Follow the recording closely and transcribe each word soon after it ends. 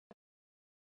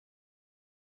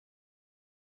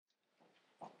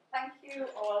Thank you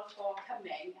all for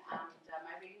coming, and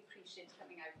I really appreciate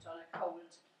coming out on a cold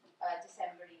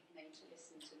December evening to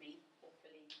listen to me.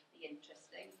 Hopefully be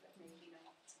interesting, but maybe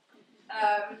not.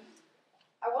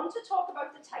 I want to talk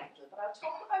about the title, but I'll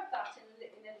talk about that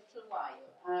in a little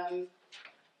while,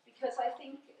 because I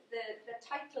think the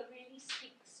title really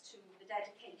speaks to the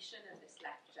dedication of this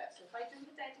lecture. So if I do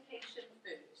the dedication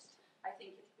first, I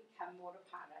think it'll become more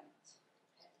apparent.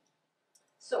 Okay.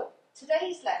 So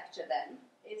today's lecture then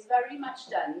is very much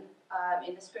done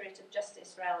in the spirit of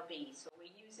Justice for LB. So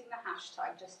we're using the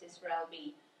hashtag Justice for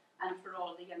LB and for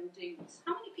all the young dudes.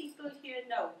 How many people here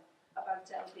know about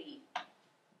LB?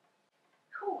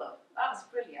 Cool, that's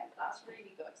brilliant, that's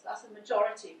really good. So that's the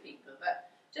majority of people,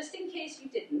 but just in case you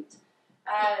didn't,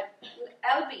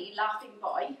 LB, Laughing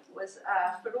Boy, was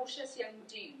a ferocious young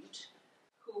dude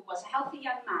who was a healthy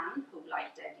young man who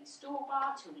liked Eddie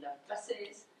Stobart, who loved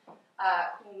buses,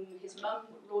 whom his mum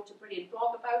wrote a brilliant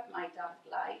blog about, My Daft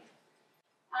Life.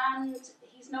 And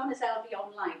he's known as LB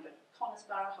online, but Connors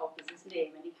Barahop is his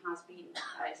name, and his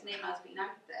name has been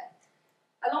out there.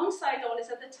 Alongside all his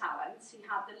other talents, he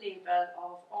had the label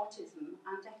of autism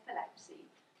and epilepsy,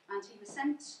 and he was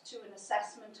sent to an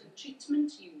assessment and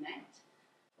treatment unit,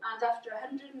 and after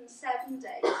 107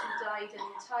 days, he died an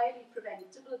entirely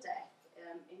preventable death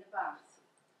in a bath,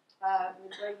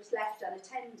 where he was left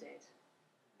unattended.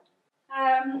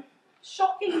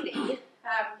 Shockingly,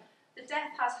 the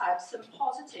death has had some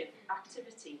positive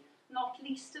activity, not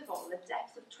least of all the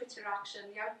depth of Twitter action,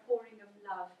 the outpouring of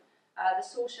love, the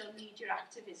social media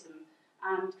activism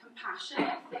and compassion,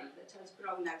 I think, that has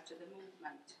grown out of the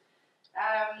movement.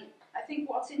 I think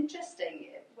what's interesting,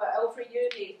 over a year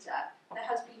later, there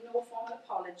has been no formal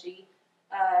apology.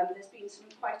 There's been some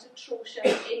quite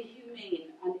atrocious,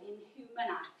 inhumane and inhuman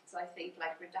acts, I think,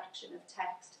 like redaction of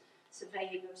text,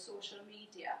 surveying of social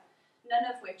media, none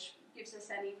of which gives us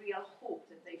any real hope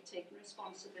that they've taken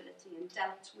responsibility and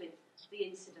dealt with the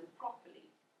incident properly.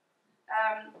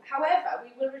 However,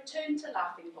 we will return to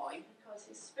Laughing Boy because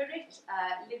his spirit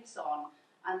lives on,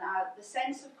 and the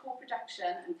sense of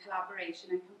co-production and collaboration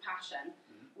and compassion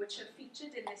which have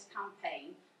featured in this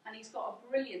campaign, and he's got a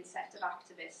brilliant set of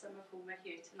activists, some of whom are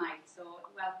here tonight, so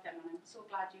welcome, and I'm so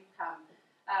glad you've come.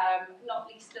 Not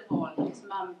least of all, his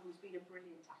mum, who's been a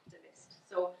brilliant activist.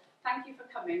 So thank you for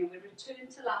coming, and we'll return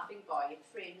to Laughing Boy. It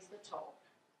frames the talk.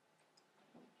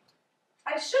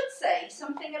 I should say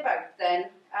something about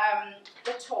then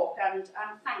the talk and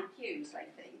thank yous, I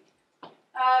think.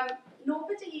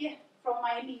 Nobody from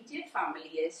my immediate family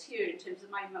is here in terms of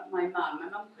my mum. My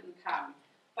mum couldn't come.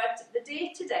 But the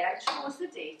date today, I chose the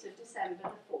date of December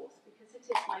the 4th because it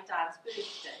is my dad's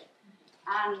birthday.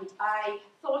 And I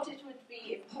thought it would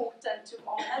be important to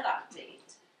honour that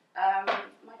date.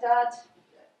 My dad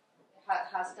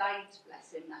has died,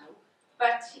 bless him now,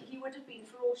 but he would have been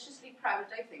ferociously proud,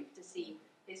 I think, to see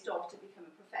his daughter become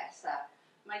a professor.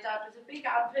 My dad was a big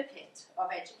advocate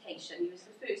of education. He was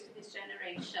the first of his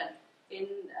generation in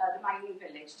the mining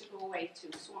village to go away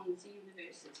to Swansea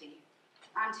University.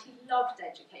 And he loved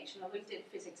education, although he did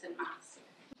physics and maths.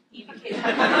 He became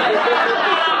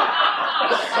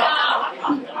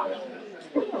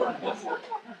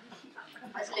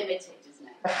That's limited, isn't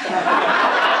it?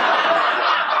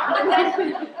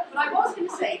 But I was going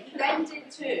to say, he then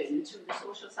did turn to the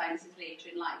social sciences later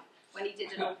in life when he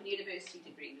did an Open University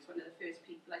degree. He was one of the first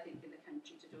people, I think, in the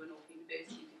country to do an Open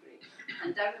University degree.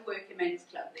 And down the Working Men's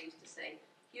Club, they used to say,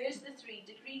 here's the 3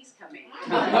 degrees coming.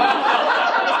 He's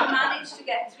managed to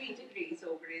get 3 degrees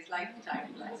over his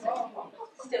lifetime, bless him.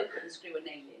 Still couldn't screw a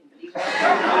nail in, believe it.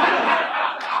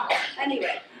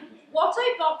 Anyway, what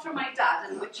I got from my dad,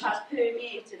 and which has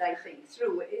permeated, I think,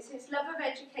 through, is his love of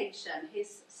education,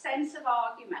 his sense of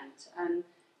argument, and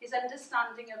his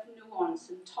understanding of nuance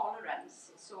and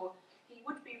tolerance. So he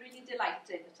would be really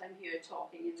delighted that I'm here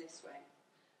talking in this way.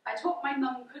 I'd hope my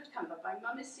mum could come, but my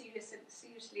mum is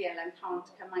seriously ill and can't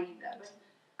come either. But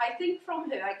I think from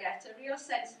her I get a real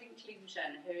sense of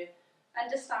inclusion, her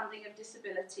understanding of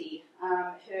disability,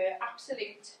 her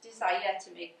absolute desire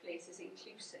to make places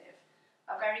inclusive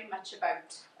are very much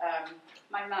about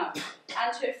my mum.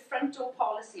 And her front door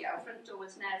policy, our front door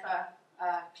was never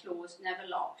closed, never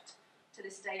locked. To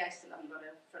this day I still haven't got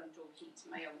a front door key to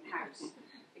my own house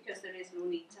because there is no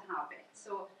need to have it.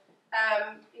 So,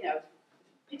 you know,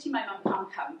 pity my mum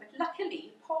can't come, but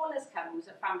luckily Paul has come, who's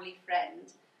a family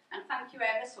friend, and thank you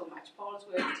ever so much. Paul's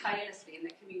worked tirelessly in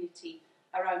the community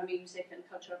around music and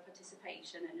cultural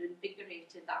participation and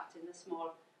invigorated that in the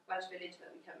small Welsh village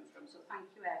that we come from, so thank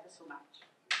you ever so much.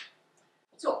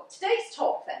 So, today's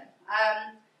talk then,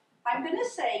 I'm going to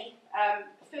say,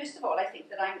 first of all, I think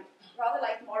that I'm rather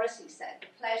like Morrissey said, the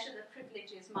pleasure, the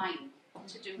privilege is mine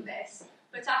to do this,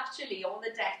 but actually all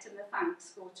the debt and the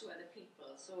thanks go to other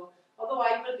people. So although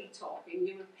I will be talking,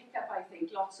 you will pick up, I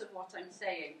think, lots of what I'm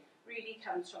saying really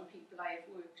comes from people I have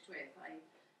worked with.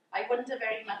 I wonder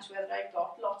very much whether I've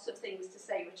got lots of things to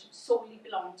say which solely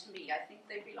belong to me. I think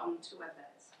they belong to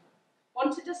others.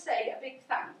 Wanted to say a big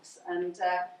thanks, and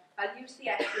I'll use the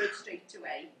F word straight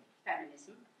away,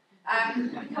 feminism,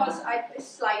 because this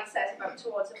slide says about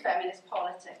towards a feminist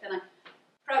politic, and I'm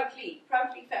proudly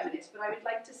feminist, but I would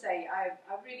like to say I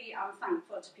really am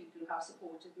thankful to people who have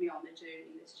supported me on the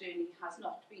journey. This journey has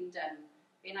not been done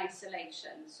in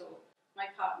isolation, so my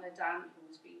partner Dan,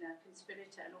 who's been a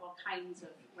conspirator in all kinds of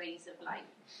ways of life,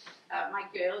 my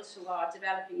girls who are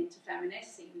developing into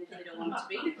feminists, even if they don't want to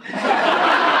be,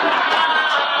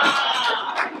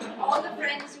 all the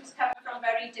friends who's come from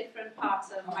very different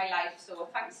parts of my life, so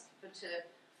thanks to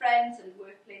friends and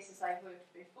workplaces I've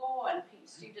worked before and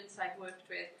students I've worked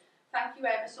with. Thank you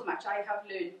ever so much. I have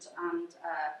learnt and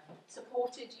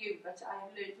supported you, but I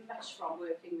have learned much from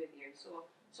working with you.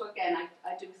 So again,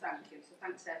 I do thank you, so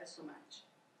thanks ever so much.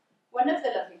 One of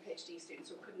the lovely PhD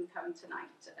students who couldn't come tonight,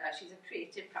 she's a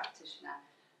creative practitioner.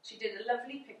 She did a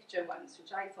lovely picture once,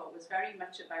 which I thought was very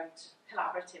much about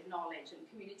collaborative knowledge and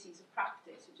communities of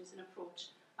practice, which is an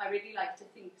approach I really like to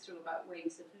think through about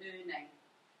ways of learning.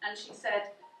 And she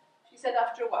said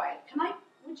after a while,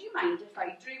 would you mind if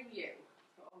I drew you?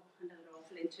 Oh, another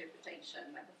awful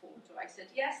interpretation, like a photo. I said,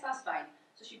 yes, that's fine.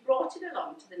 So she brought it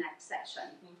along to the next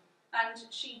session. And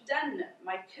she'd done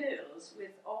my curls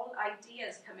with all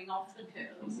ideas coming off the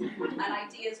curls and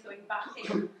ideas going back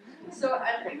in. So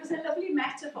it was a lovely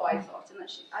metaphor, I thought. And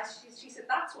she said,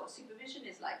 that's what supervision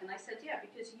is like. And I said, yeah,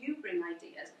 because you bring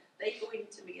ideas, they go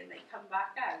into me and they come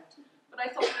back out. But I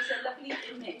thought it was a lovely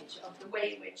image of the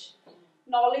way in which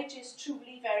knowledge is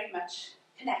truly very much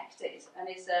connected and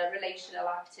is a relational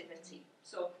activity.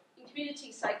 So in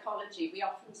community psychology, we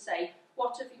often say,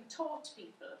 what have you taught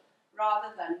people?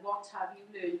 Rather than what have you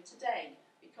learned today,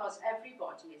 because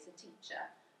everybody is a teacher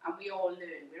and we all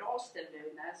learn. We're all still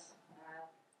learners,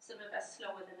 some of us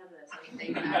slower than others, I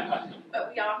think now,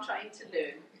 but we are trying to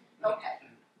learn. Okay.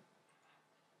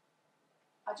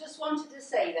 I just wanted to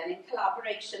say then, in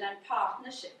collaboration and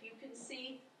partnership, you can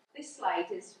see this slide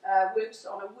works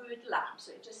on a word lap,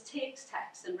 so it just takes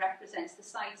text and represents the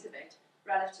size of it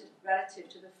relative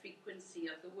to the frequency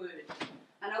of the word.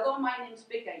 And although my name's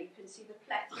bigger, you can see the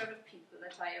plethora of people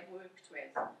that I have worked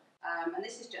with. And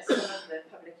this is just some of the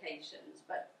publications,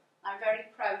 but I'm very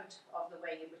proud of the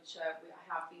way in which I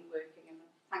have been working, and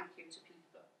thank you to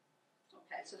people.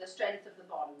 Okay, so the strength of the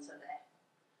bonds are there.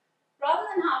 Rather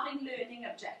than having learning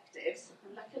objectives,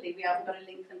 and luckily we haven't got to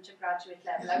link them to graduate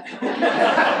level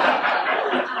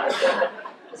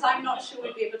because I'm not sure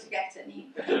we'll be able to get any.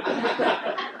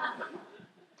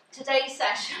 Today's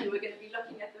session, we're going to be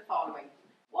looking at the following.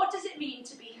 What does it mean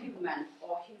to be human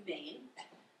or humane?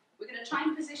 We're going to try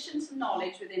and position some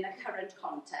knowledge within a current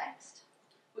context.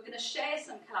 We're going to share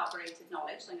some collaborative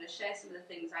knowledge, so I'm going to share some of the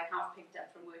things I have picked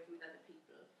up from working with other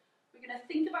people. We're going to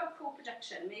think about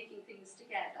co-production, making things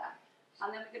together,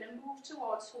 and then we're going to move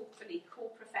towards, hopefully,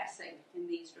 co-professing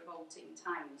in these revolting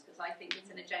times, because I think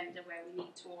it's an agenda where we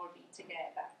need to all be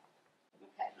together.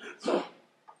 Okay, so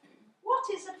what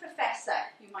is a professor,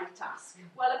 you might ask?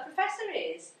 Well, a professor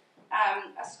is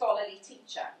a scholarly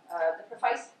teacher. The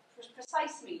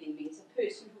precise meaning means a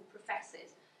person who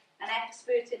professes, an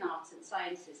expert in arts and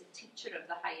sciences, a teacher of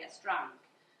the highest rank.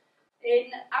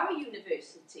 In our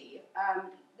university,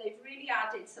 they've really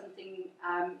added something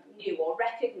new, or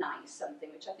recognised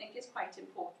something which I think is quite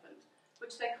important,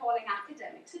 which they're calling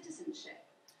academic citizenship.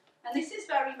 And this is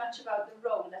very much about the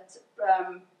role that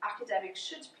academics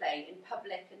should play in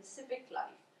public and civic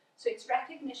life. So it's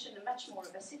recognition and much more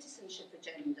of a citizenship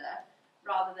agenda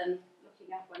rather than looking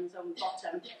at one's own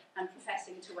bottom and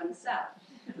professing to oneself.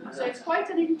 So it's quite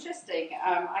an interesting,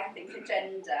 I think,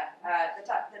 agenda that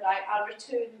I'll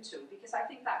return to, because I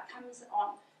think that comes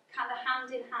on kind of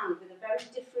hand in hand with a very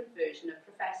different version of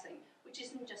professing, which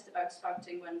isn't just about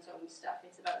spouting one's own stuff,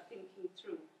 it's about thinking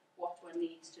through what one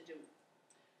needs to do.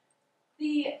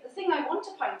 The thing I want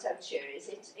to point out here is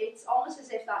it's almost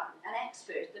as if that an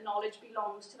expert, the knowledge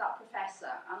belongs to that professor,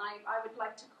 and I would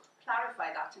like to clarify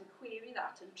that and query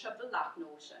that and trouble that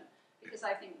notion, because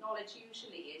I think knowledge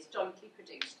usually is jointly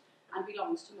produced and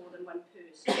belongs to more than one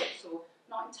person. So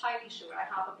not entirely sure I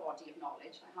have a body of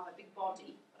knowledge. I have a big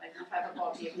body, but I don't have a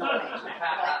body of knowledge that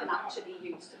I can actually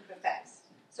use to profess.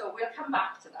 So we'll come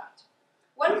back to that.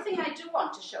 One thing I do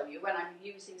want to show you when I'm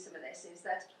using some of this is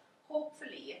that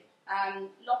hopefully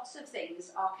lots of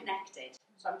things are connected.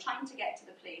 So I'm trying to get to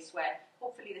the place where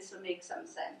hopefully the this will make some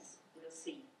sense. We'll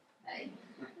see. Eh?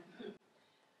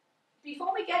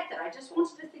 Before we get there, I just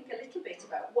wanted to think a little bit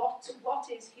about what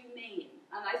is humane.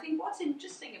 And I think what's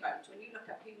interesting about when you look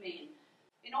at humane,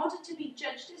 in order to be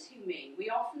judged as humane, we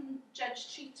often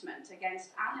judge treatment against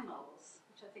animals,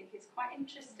 which I think is quite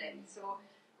interesting. So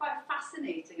quite a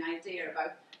fascinating idea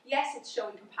about, yes, it's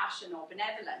showing compassion or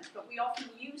benevolence, but we often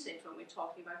use it when we're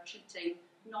talking about treating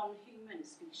non-human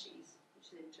species, which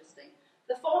is interesting.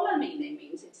 The formal meaning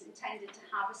means it's intended to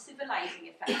have a civilizing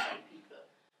effect on people.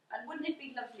 And wouldn't it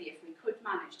be lovely if we could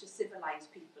manage to civilize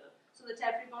people so that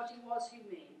everybody was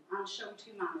humane and showed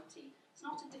humanity? It's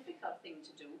not a difficult thing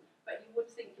to do, but you would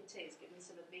think it is, given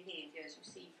some of the behaviours you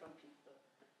see from people.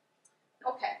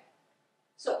 Okay,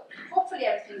 so hopefully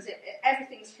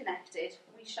everything's connected.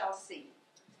 We shall see.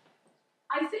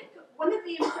 I think one of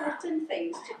the important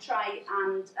things to try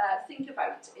and think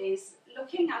about is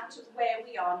looking at where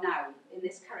we are now in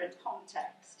this current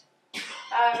context.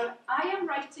 I am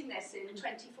writing this in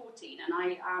 2014 and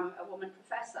I am a woman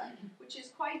professor, which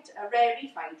is quite a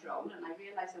rarefied role, and I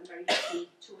realise I'm very lucky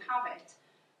to have it.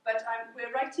 But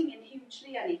we're writing in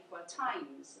hugely unequal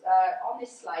times. On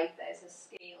this slide there's a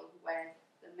scale where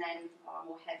the men are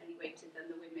more heavily weighted than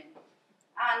the women.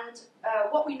 And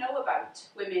what we know about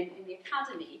women in the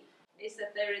academy is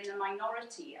that they're in the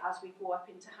minority as we go up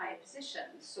into higher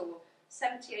positions. So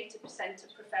 70–80%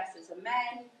 of professors are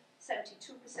men,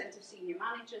 72% of senior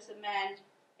managers are men,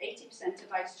 80% of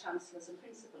vice chancellors and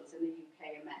principals in the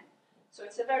UK are men. So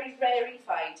it's a very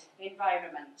rarefied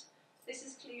environment. This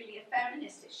is clearly a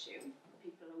feminist issue.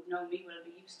 People who know me will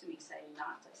be used to me saying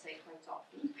that, I say quite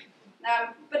often.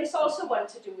 But it's also one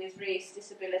to do with race,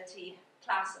 disability,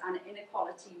 class and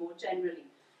inequality more generally.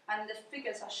 And the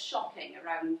figures are shocking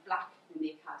around black in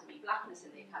the academy. Blackness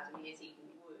in the academy is even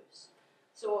worse.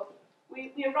 So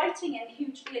we're writing in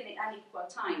hugely unequal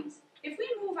times. If we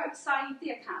move outside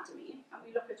the academy and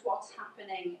we look at what's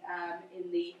happening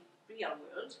in the real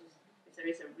world, if there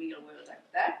is a real world out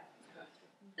there,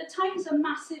 the times are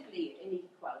massively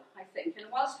unequal, I think. And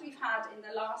whilst we've had in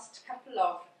the last couple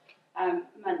of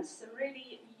months some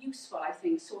really useful, I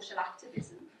think, social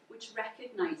activism, which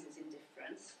recognises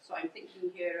indifference. So I'm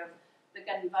thinking here of the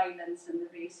gun violence and the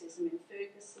racism in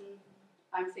Ferguson.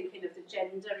 I'm thinking of the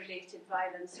gender-related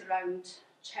violence around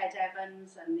Ched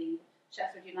Evans and the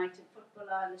Sheffield United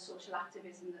footballer and the social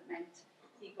activism that meant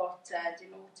he got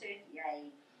demoted.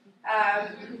 Yay.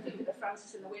 Think of the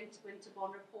Francis and the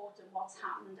Winterbourne report and what's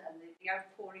happened and the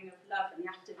outpouring of love and the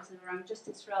activism around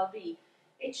justice for LB.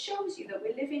 It shows you that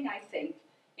we're living, I think,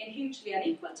 in hugely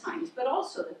unequal times, but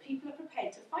also that people are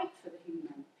prepared to fight for the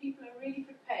human. People are really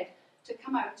prepared to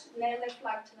come out, nail their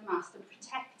flag to the mast and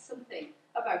protect something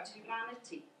about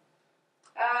humanity.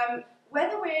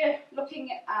 Whether we're looking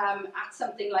at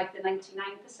something like the 99%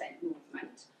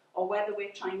 movement, or whether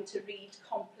we're trying to read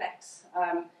complex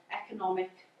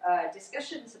economic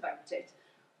discussions about it,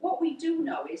 what we do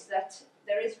know is that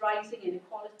there is rising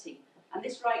inequality, and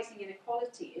this rising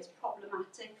inequality is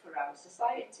problematic for our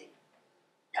society.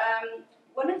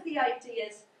 One of the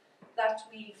ideas that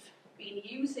we've been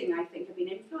using, I think, have been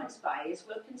influenced by, is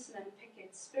Wilkinson and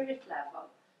Pickett's spirit level.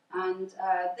 And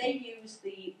they use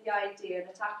the idea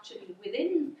that actually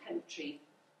within country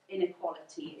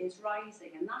inequality is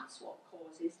rising, and that's what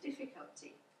causes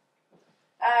difficulty.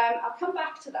 I'll come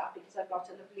back to that because I've got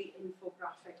a lovely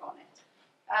infographic on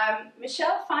it.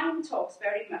 Michelle Fine talks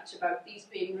very much about these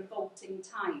being revolting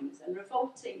times, and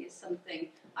revolting is something,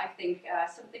 I think,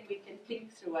 something we can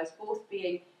think through as both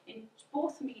being in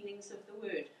both meanings of the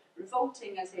word.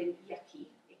 Revolting as in yucky,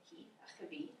 icky,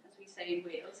 achabi, as we say in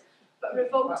Wales, but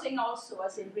revolting also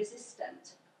as in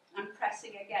resistant and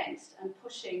pressing against and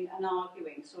pushing and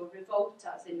arguing, so revolt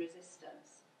as in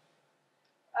resistance.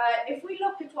 If we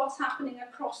look at what's happening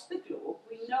across the globe,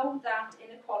 we know that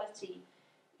inequality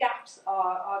gaps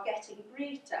are getting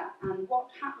greater, and what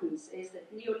happens is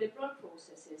that neoliberal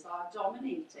processes are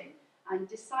dominating and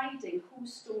deciding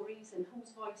whose stories and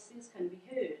whose voices can be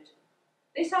heard.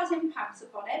 This has impacts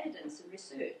upon evidence and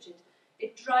research.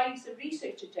 It drives a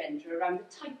research agenda around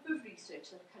the type of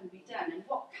research that can be done, and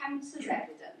what counts as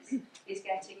evidence is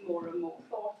getting more and more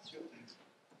thought through.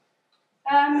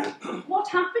 What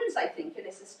happens, I think, in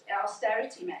this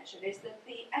austerity measure is that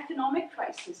the economic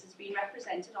crisis has been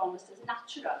represented almost as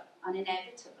natural and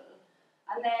inevitable,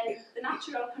 and then the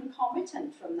natural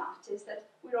concomitant from that is that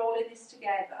we're all in this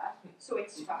together, so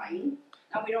it's fine,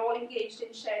 and we're all engaged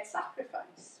in shared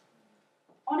sacrifice.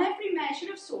 On every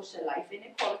measure of social life,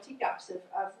 inequality gaps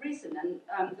have risen,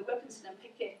 and the Wilkinson and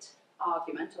Pickett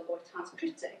argument, although it has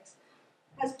critics,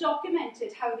 has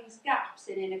documented how these gaps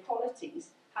in inequalities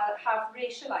have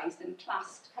racialised and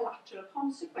classed collateral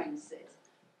consequences.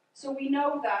 So we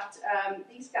know that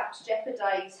these gaps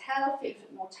jeopardise health,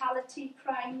 infant mortality,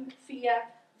 crime, fear,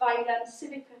 violence,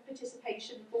 civic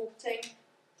participation, voting.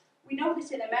 We know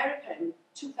that in America in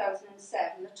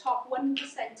 2007, the top 1%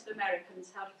 of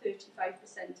Americans have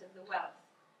 35% of the wealth.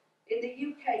 In the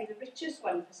UK, the richest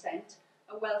 1%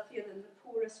 are wealthier than the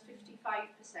poorest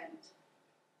 55%.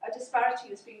 A disparity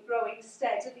has been growing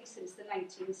steadily since the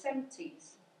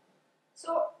 1970s.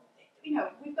 So, you know,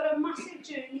 we've got a massive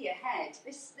journey ahead.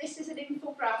 This is an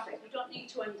infographic. We don't need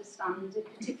to understand it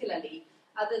particularly,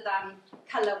 other than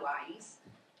colour-wise.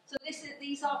 So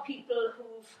these are people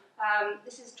who've,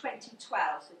 this is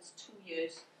 2012, so it's 2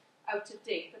 years out of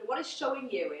date. But what it's showing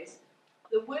you is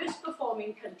the worst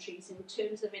performing countries in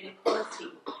terms of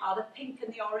inequality are the pink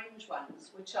and the orange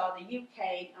ones, which are the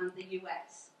UK and the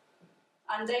US.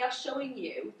 And they are showing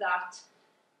you that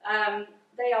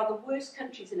they are the worst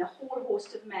countries in a whole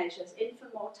host of measures: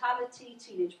 infant mortality,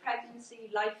 teenage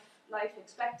pregnancy, life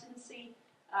expectancy,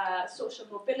 social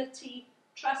mobility,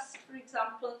 trust, for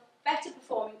example. Better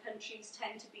performing countries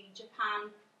tend to be Japan,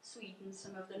 Sweden,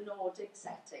 some of the Nordic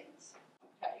settings.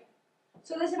 Okay,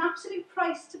 so there's an absolute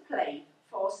price to pay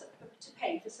for some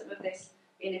of this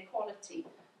inequality,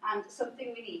 and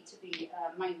something we need to be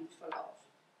mindful of.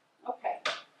 Okay.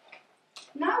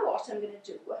 Now what I'm going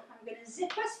to do, I'm going to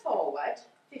zip us forward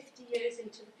 50 years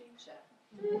into the future.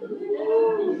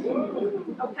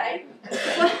 Okay?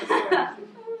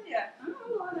 Yeah.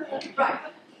 Right,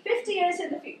 50 years in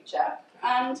the future,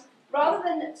 and rather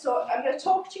than, so I'm going to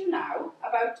talk to you now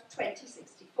about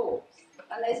 2064.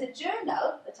 And there's a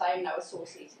journal that I am now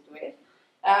associated with,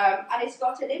 and it's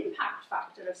got an impact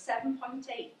factor of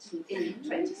 7.8 in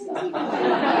 2064.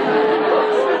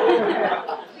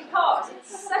 Because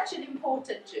it's such an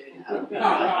important journal.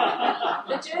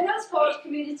 The journal is called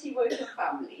Community, Work and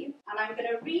Family, and I'm going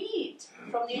to read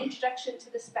from the introduction to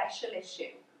the special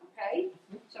issue. Okay?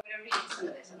 So I'm going to read some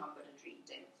of this. I'm not good at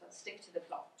reading, so I'll stick to the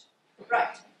plot.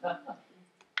 Right.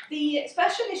 The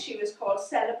special issue is called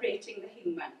Celebrating the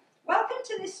Human. Welcome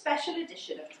to this special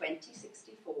edition of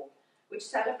 2064, which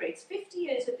celebrates 50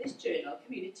 years of this journal,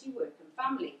 Community, Work and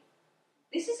Family.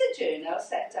 This is a journal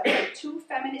set up by 2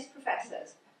 feminist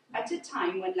professors at a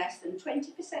time when less than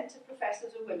 20% of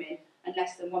professors were women and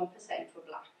less than 1% were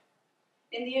black.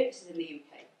 This is in the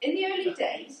UK. In the early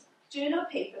days, journal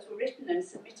papers were written and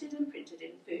submitted and printed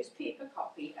in first paper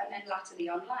copy and then latterly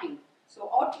online. So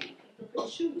oddly, people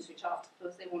could choose which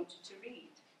articles they wanted to read.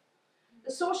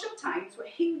 The social times were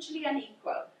hugely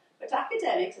unequal, but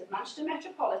academics at Manchester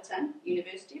Metropolitan,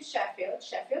 University of Sheffield,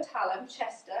 Sheffield Hallam,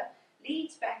 Chester,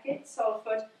 Leeds, Beckett,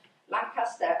 Salford,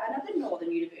 Lancaster and other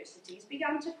northern universities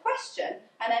began to question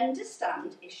and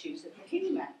understand issues of the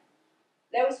human.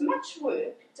 There was much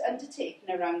work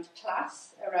undertaken around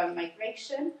class, around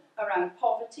migration, around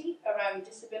poverty, around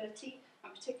disability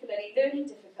and particularly learning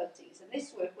difficulties, and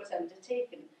this work was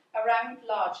undertaken around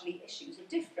largely issues of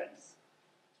difference.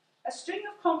 A string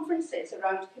of conferences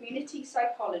around community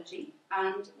psychology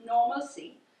and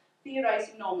normalcy,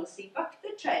 theorising normalcy, bucked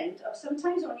the trend of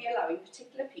sometimes only allowing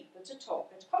particular people to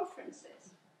talk at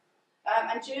conferences.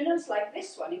 And journals like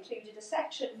this one included a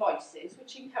section, Voices,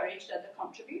 which encouraged other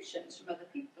contributions from other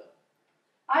people.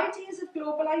 Ideas of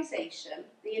globalisation,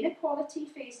 the inequality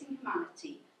facing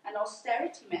humanity, and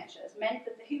austerity measures meant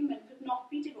that the human could not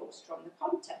be divorced from the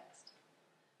context.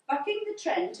 Bucking the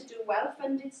trend to do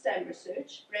well-funded STEM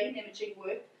research, brain imaging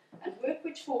work, and work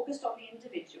which focused on the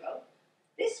individual,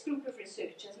 this group of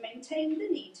researchers maintained the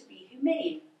need to be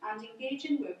humane and engage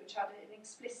in work which had an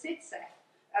explicit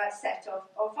set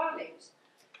of values.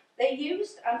 They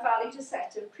used and valued a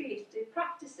set of creative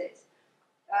practices,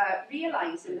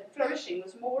 realising that flourishing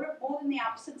was more than the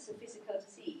absence of physical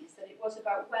disease, that it was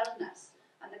about wellness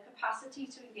and the capacity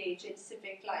to engage in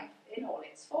civic life in all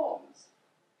its forms.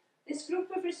 This group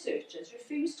of researchers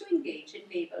refused to engage in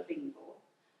label bingo.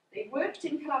 They worked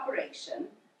in collaboration.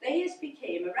 Theirs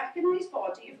became a recognised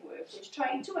body of work which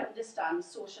tried to understand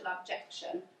social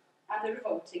abjection and the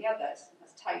revolting others,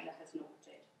 as Tyler has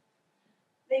noted.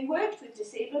 They worked with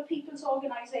disabled people's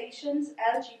organisations,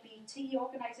 LGBT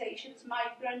organisations,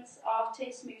 migrants,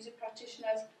 artists, music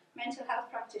practitioners, mental health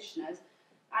practitioners,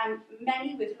 and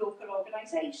many with local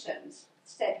organisations,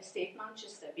 Steady State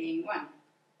Manchester being one.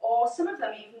 Or some of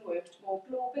them even worked more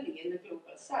globally in the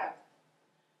global south.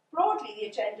 Broadly, the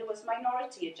agenda was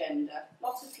minority agenda.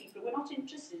 Lots of people were not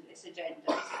interested in this agenda.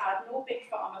 It had no big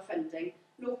pharma funding,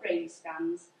 no brain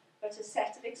scans, but a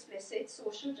set of explicit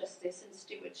social justice and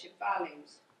stewardship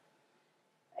values.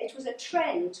 It was a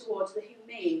trend towards the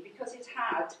humane because it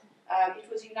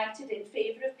was united in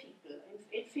favour of people,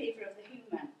 in favour of the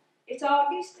human. It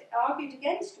argued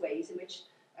against ways in which,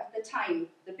 at the time,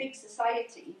 the big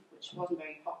society, which wasn't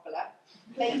very popular,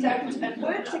 played out and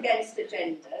worked against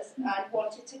agendas and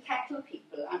wanted to kettle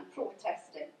people and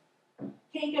protesting.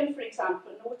 Kagan, for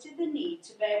example, noted the need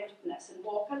to bear witness and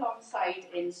walk alongside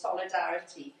in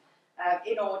solidarity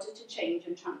in order to change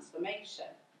and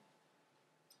transformation.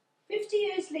 50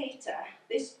 years later,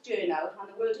 this journal and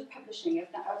the world of publishing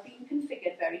have been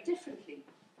configured very differently.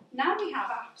 Now we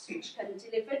have apps which can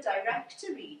deliver direct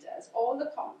to readers all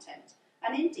the content,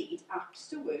 and indeed apps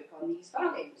to work on these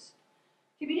values.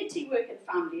 Community Work and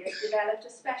Family has developed a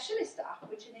specialist app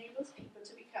which enables people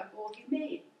to become more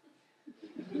humane.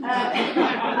 This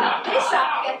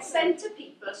app gets sent to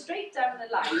people straight down the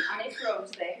line and it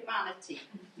grows their humanity.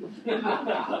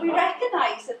 We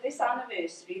recognise at this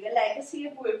anniversary the legacy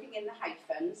of working in the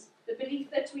hyphens, the belief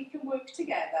that we can work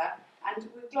together, and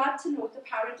we're glad to note the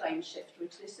paradigm shift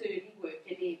which this early work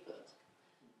enabled.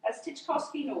 As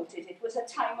Tchaikovsky noted, it was a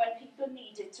time when people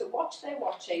needed to watch their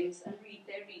watchings and read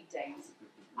their readings,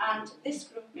 and this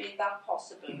group made that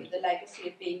possible with the legacy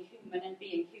of being human and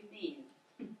being humane.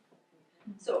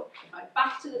 So,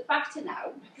 back to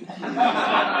now.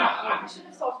 I should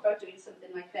have thought about doing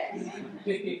something like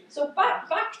this. So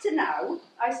back to now,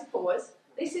 I suppose.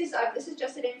 This is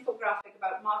just an infographic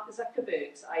about Mark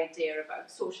Zuckerberg's idea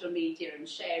about social media and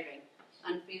sharing,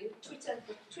 and the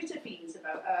Twitter feeds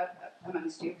about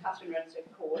amongst you. Catherine runs a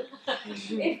call.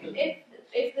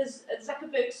 If there's a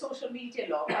Zuckerberg social media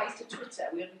law applies to Twitter,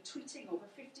 we'll be tweeting over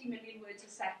 50 million words a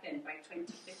second by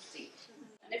 2050.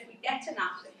 And if we get an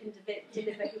app that can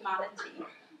deliver humanity,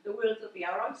 the world will be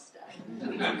our oyster.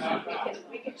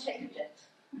 We can change it.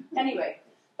 Anyway,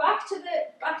 back to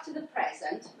the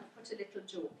present. I put a little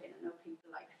joke in. I know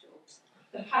people like jokes.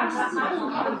 The past,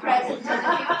 the present, and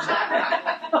the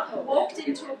future walked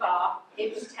into a bar.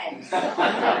 It was tense. Not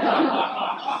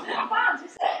bad,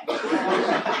 is it?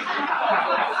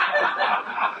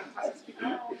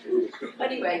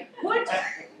 Anyway, would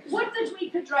that we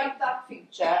could write that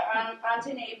future and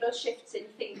enable shifts in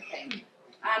thinking.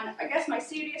 And I guess my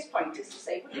serious point is to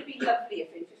say, wouldn't it be lovely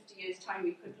if in 50 years' time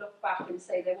we could look back and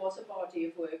say there was a body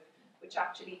of work which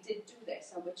actually did do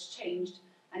this and which changed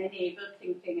and enabled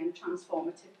thinking and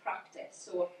transformative practice.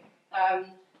 So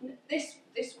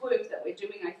this work that we're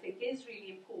doing, I think, is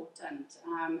really important.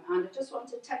 And I just want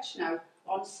to touch now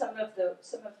on some of the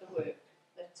work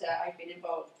that I've been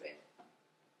involved with.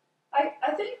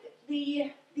 I think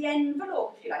the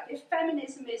envelope, if you like, if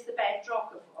feminism is the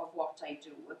bedrock of what I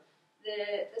do,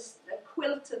 the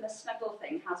quilt and the snuggle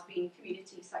thing has been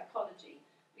community psychology,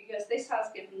 because this has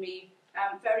given me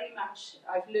very much,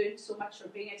 I've learned so much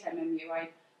from being at MMU.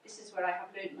 This is where I have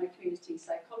learned my community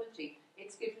psychology.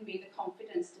 It's given me the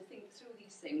confidence to think through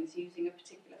these things using a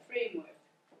particular framework.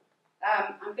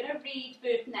 I'm going to read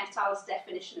Burton et al.'s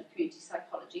definition of community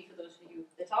psychology for those of you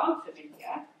that aren't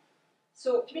familiar.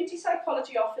 So, community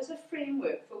psychology offers a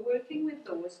framework for working with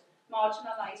those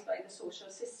marginalised by the social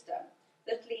system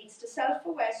that leads to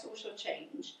self-aware social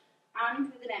change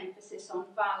and with an emphasis on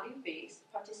value-based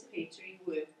participatory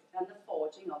work and the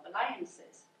forging of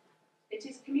alliances. It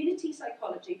is community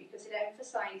psychology because it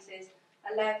emphasises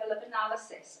a level of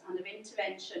analysis and of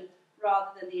intervention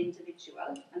rather than the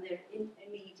individual and their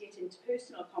immediate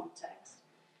interpersonal context.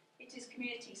 It is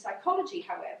community psychology,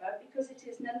 however, because it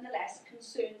is nonetheless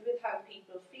concerned with how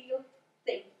people feel,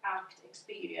 think, act,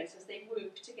 experience as they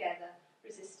work together,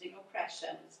 resisting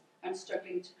oppressions and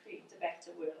struggling to create a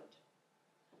better world.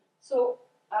 So,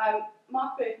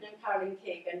 Mark Burton and Carolyn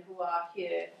Kagan, who are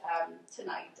here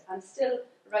tonight and still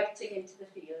writing into the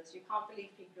fields. You can't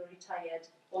believe people are retired,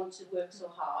 want to work so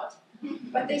hard,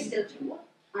 but they still do,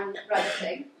 and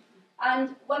writing.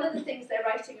 And one of the things they're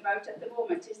writing about at the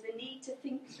moment is the need to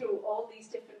think through all these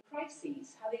different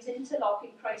crises, how these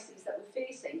interlocking crises that we're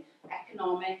facing,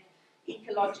 economic,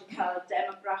 ecological,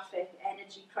 demographic,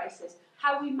 energy crisis,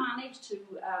 how we manage to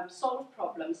solve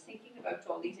problems, thinking about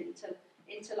all these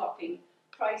interlocking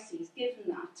crises, given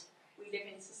that we live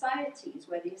in societies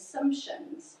where the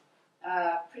assumptions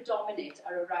predominate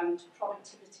are around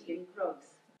productivity and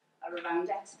growth, are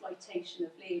around exploitation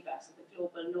of labour, so the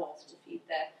global north to feed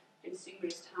their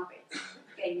consumerist habits,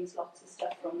 gains lots of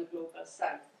stuff from the global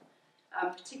south.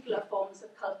 Particular forms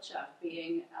of culture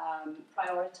being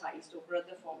prioritised over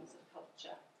other forms of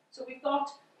culture. So we've got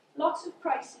lots of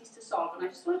crises to solve, and I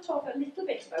just want to talk a little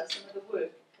bit about some of the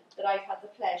work that I've had the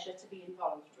pleasure to be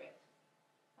involved with.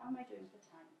 How am I doing for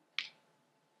time?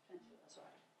 That's all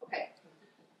right. Okay.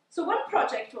 So one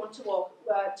project I want to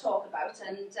talk about,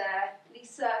 and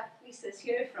Lisa's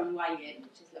here from YN,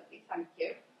 which is lovely, thank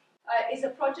you. is a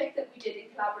project that we did in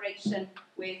collaboration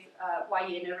with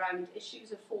YN around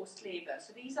issues of forced labour.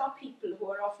 So these are people who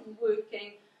are often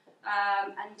working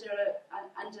under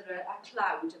a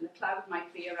cloud, and the cloud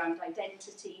might be around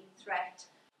identity, threat,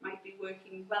 might be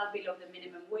working well below the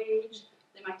minimum wage,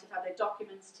 they might have had their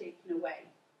documents taken away.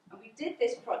 And we did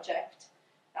this project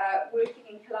working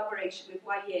in collaboration with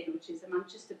YN, which is a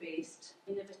Manchester-based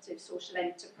innovative social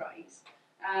enterprise.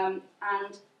 And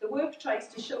the work tries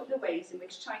to show the ways in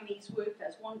which Chinese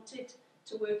workers wanted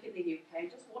to work in the UK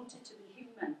and just wanted to be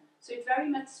human. So it very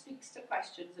much speaks to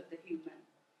questions of the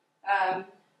human.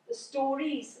 The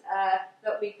stories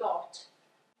that we got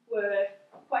were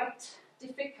quite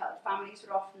difficult. Families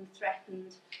were often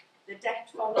threatened. The debt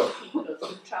followed people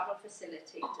through travel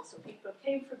facilitators. So people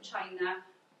came from China,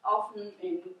 often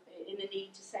in a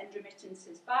need to send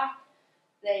remittances back.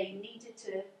 They needed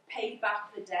to pay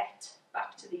back the debt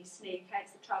back to these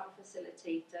snakeheads, the travel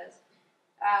facilitators.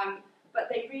 But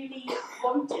they really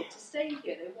wanted to stay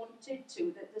here. They wanted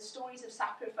to. The stories of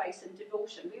sacrifice and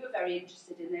devotion, we were very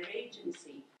interested in their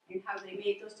agency, in how they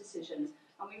made those decisions.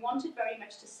 And we wanted very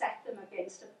much to set them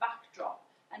against a backdrop,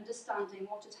 understanding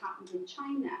what had happened in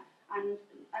China and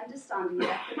understanding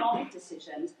that economic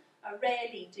decisions are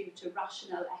rarely due to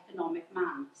rational economic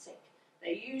man-sick.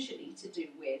 They're usually to do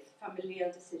with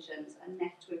familial decisions and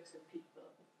networks of people.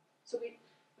 So we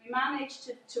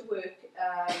managed to work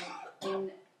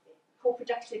in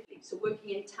co-productively, so working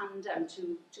in tandem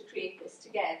to create this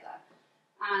together.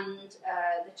 And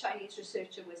the Chinese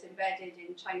researcher was embedded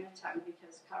in Chinatown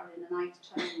because Carolyn and I's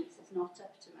Chinese is not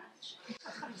up to much.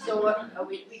 So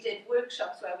we did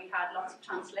workshops where we had lots of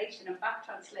translation and back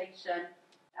translation,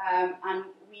 and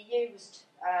we used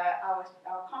our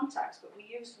contacts, but we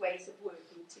used ways of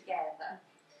working together.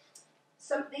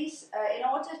 Some of these, in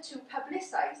order to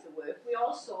publicise the work, we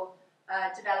also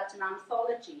developed an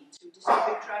anthology to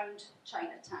distribute around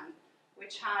Chinatown,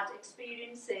 which had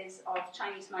experiences of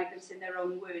Chinese migrants in their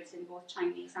own words in both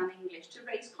Chinese and English to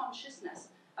raise consciousness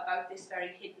about this very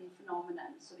hidden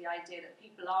phenomenon. So the idea that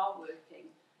people are working,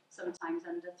 sometimes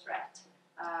under threat,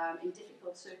 in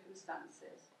difficult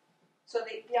circumstances. So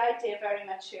the idea very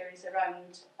much here is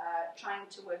around trying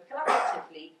to work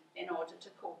collaboratively in order to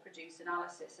co-produce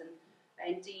analysis, and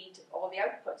indeed all the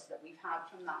outputs that we've had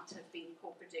from that have been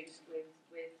co-produced with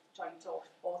joint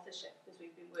authorship, because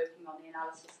we've been working on the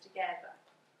analysis together.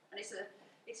 And it's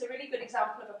a really good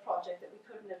example of a project that we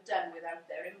couldn't have done without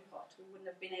their input. We wouldn't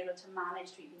have been able to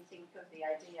manage to even think of the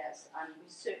ideas, and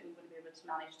we certainly wouldn't be able to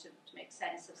manage to make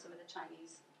sense of some of the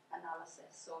Chinese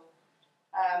analysis. So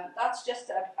that's just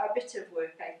a bit of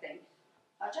work, I think.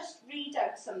 I'll just read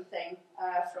out something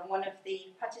from one of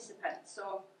the participants.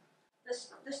 So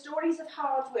the stories of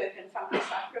hard work and family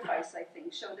sacrifice, I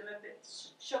think, show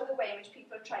the way in which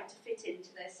people are trying to fit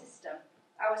into their system,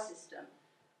 our system.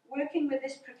 Working with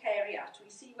this precariat, we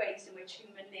see ways in which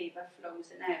human labour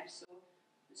flows and ebbs. So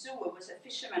Zhou was a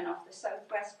fisherman off the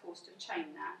southwest coast of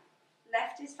China,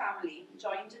 left his family,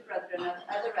 joined a brother and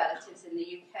other relatives in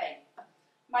the UK.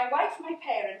 My wife, my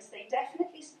parents, they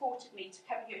definitely supported me to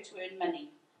come here to earn money.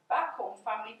 Back home,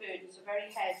 family burdens were very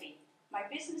heavy. My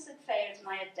business had failed and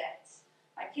I had debts.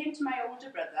 I came to my older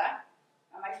brother,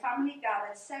 and my family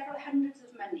gathered several hundreds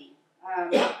of money.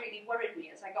 It really worried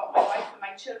me as I got my wife and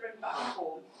my children back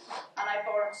home, and I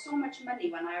borrowed so much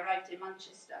money when I arrived in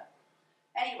Manchester.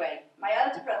 Anyway, my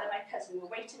elder brother and my cousin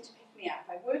were waiting to pick me up.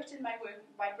 I worked in my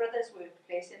brother's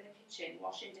workplace in the kitchen,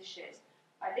 washing dishes.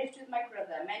 I lived with my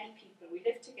brother, many people. We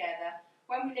lived together.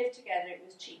 When we lived together, it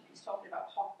was cheap. He's talking about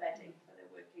hot bedding, so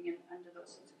they're working under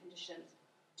those sorts of conditions.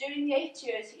 During the 8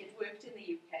 years he had worked in the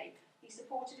UK, he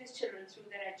supported his children through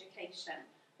their education.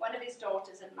 One of his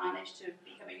daughters had managed to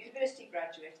become a university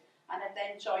graduate and had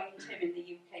then joined him in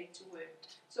the UK to work.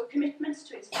 So commitments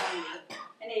to his family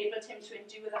enabled him to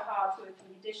endure the hard working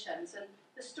conditions, and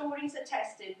the stories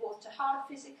attested both to hard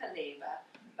physical labour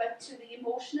but to the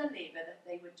emotional labour that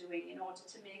they were doing in order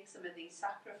to make some of these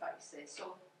sacrifices.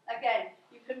 So again,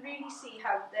 you can really see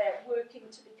how they're working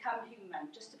to become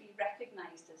human, just to be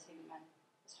recognised as human,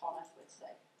 as Honeth would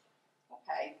say.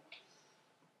 Okay.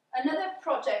 Another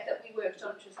project that we worked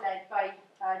on, which was led by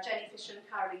Jenny Fisher and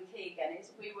Caroline Kagan,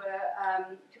 is we were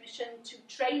commissioned to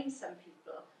train some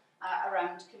people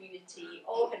around community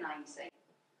organising.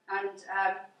 And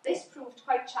this proved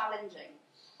quite challenging.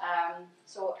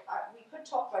 So we could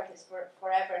talk about this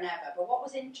forever and ever, but what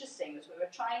was interesting was we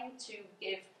were trying to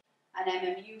give an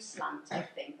MMU slant, I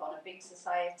think, on a big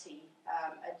society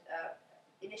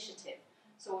initiative.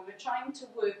 So we were trying to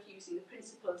work using the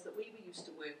principles that we were used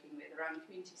to working with around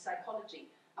community psychology,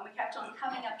 and we kept on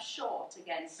coming up short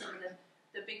against some of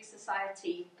the big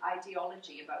society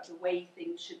ideology about the way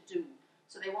things should do.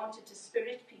 So they wanted to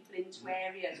spirit people into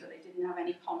areas where they didn't have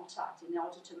any contact in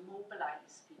order to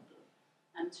mobilise people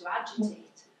and to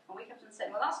agitate. And we kept on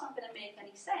saying, well, that's not going to make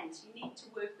any sense. You need to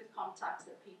work with contacts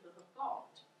that people have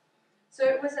got. So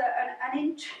it was an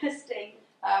interesting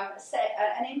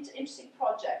interesting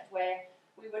project where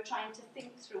we were trying to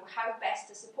think through how best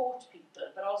to support people,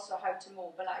 but also how to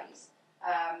mobilise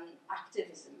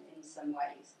activism in some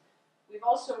ways. We've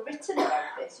also written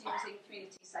about this using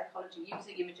community psychology,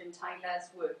 using Imogen Tyler's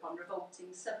work on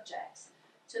revolting subjects,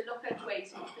 to look at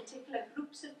ways in which particular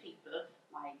groups of people,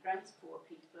 migrants, poor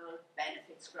people,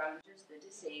 benefits grounders, the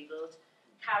disabled,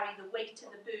 carry the weight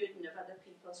and the burden of other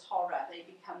people's horror. They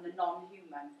become the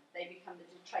non-human, they become the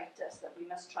detritus that we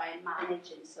must try and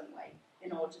manage in some way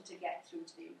in order to get through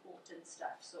to the important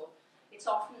stuff. So it's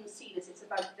often seen as it's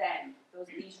about them,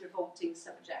 these revolting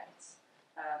subjects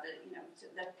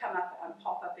that come up and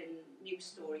pop up in news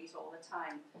stories all the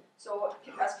time. So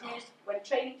as when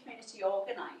training community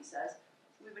organisers,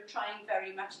 we were trying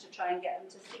very much to try and get them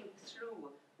to think through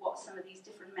what some of these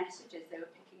different messages they were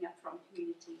picking up from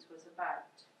communities was about.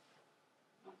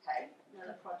 Okay,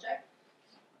 another project.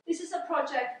 This is a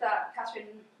project that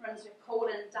Catherine Runswick-Cole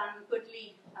and Dan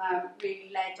Goodley really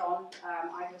led on.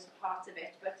 I was part of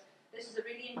it, but this is a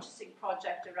really interesting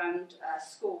project around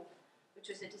Scope, which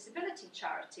was a disability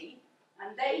charity,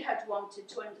 and they had wanted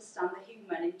to understand the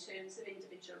human in terms of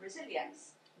individual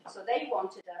resilience. So they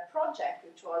wanted a project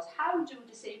which was, how do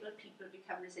disabled people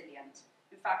become resilient?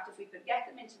 In fact, if we could get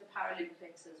them into the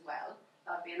Paralympics as well,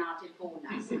 that would be an added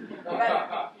bonus.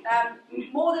 But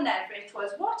more than ever, it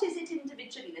was, what is it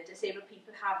individually that disabled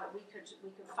people have that we could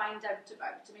find out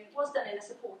about? I mean, it was done in a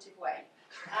supportive way.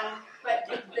 But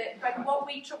what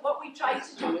we tried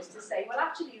to do is to say, well,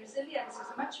 actually, resilience is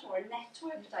much more a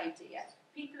networked idea.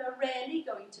 People are rarely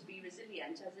going to be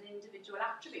resilient as an individual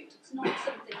attribute. It's not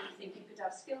something you think you could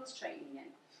have skills training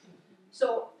in.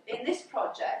 So in this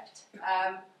project,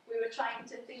 we were trying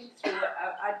to think through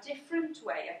a different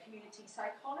way, a community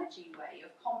psychology way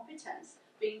of competence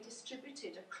being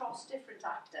distributed across different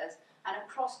actors and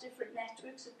across different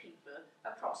networks of people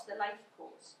across the life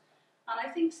course. And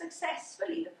I think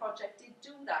successfully the project did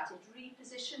do that. It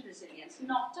repositioned resilience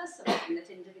not as something that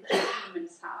individual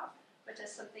humans have, but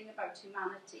as something about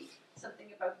humanity,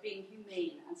 something about being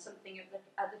humane, and something that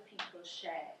other people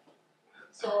share.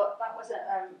 So that was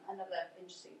another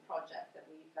interesting project that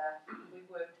we've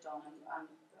worked on and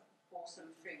bore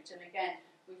some fruit. And again,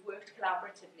 we've worked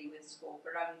collaboratively with Scope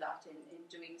around that in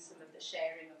doing some of the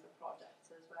sharing of the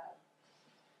projects as well.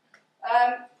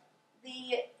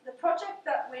 The project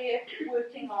that we're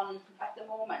working on at the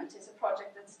moment is a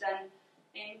project that's done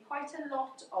in quite a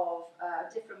lot of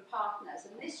different partners,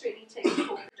 and this really takes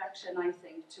co-production, I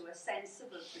think, to a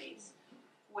sensible place,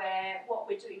 where what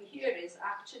we're doing here is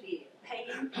actually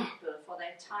paying people for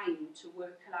their time to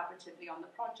work collaboratively on the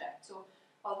project. So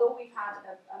although we've had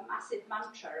a massive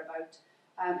mantra about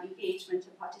engagement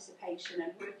and participation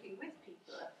and working with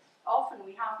people, often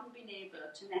we haven't been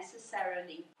able to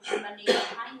necessarily put money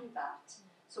behind that.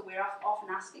 So we're often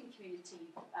asking community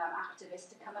activists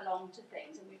to come along to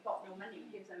things, and we've got no money.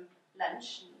 We give them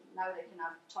lunch, and now they can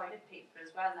have toilet paper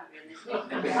as well, now we're in this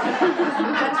meeting.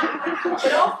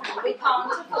 But often we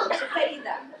can't afford to pay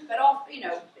them. But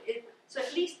so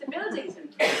at least the building's in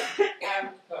place.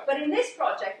 But in this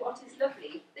project, what is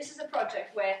lovely, this is a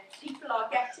project where people are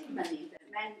getting money. The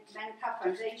Men Cup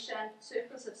Foundation,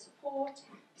 Circles of Support,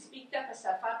 Speak Up, a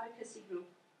self-advocacy group.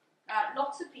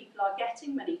 Lots of people are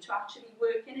getting money to actually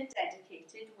work in a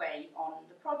dedicated way on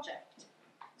the project.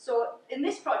 So in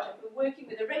this project, we're working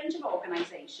with a range of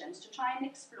organisations to try and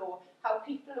explore how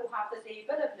people who have the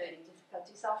label of learning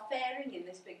difficulties are faring in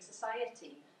this big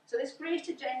society. So this great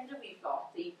agenda we've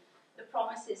got, the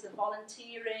promises of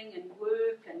volunteering and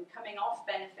work and coming off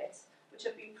benefits, which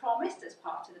have been promised as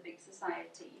part of the big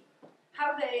society,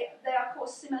 how they are, of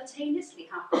course, simultaneously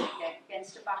happening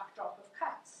against a backdrop of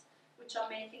cuts, which are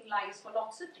making lives for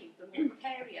lots of people more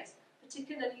precarious,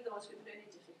 particularly those with learning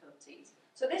difficulties.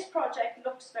 So this project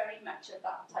looks very much at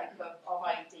that type of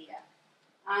idea.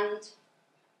 And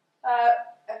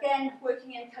again,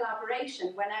 working in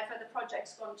collaboration, whenever the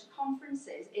project's gone to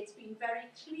conferences, it's been very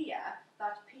clear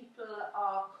that people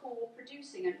are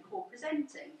co-producing and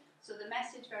co-presenting. So the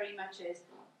message very much is,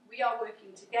 we are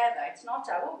working together. It's not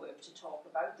our work to talk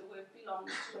about, the work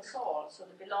belongs to us all. So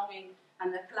the belonging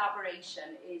and the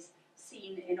collaboration is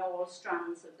seen in all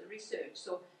strands of the research.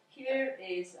 So here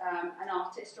is an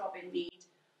artist, Robin Mead,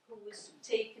 who's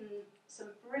taken some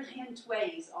brilliant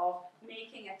ways of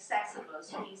making accessible.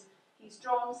 So he's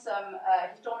drawn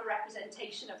a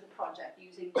representation of the project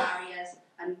using barriers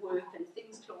and work and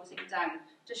things closing down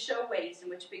to show ways in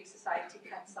which big society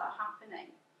cuts are happening.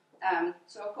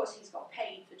 So of course he's got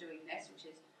paid for doing this,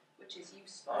 which is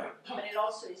useful, but it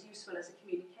also is useful as a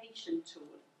communication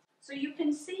tool. So you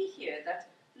can see here that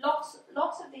lots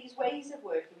of these ways of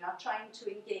working are trying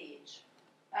to engage.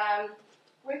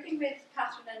 Working with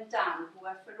Catherine and Dan, who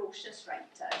are ferocious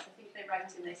writers, I think they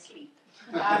write in their sleep,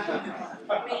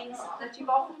 means that you've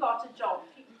often got a job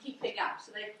keeping up.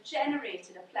 So they've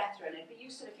generated a plethora, and it'd be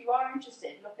useful if you are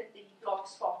interested, look at the blog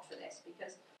spot for this,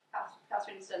 because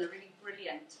Catherine's done a really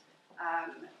brilliant,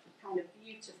 kind of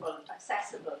beautiful,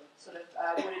 accessible sort of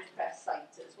WordPress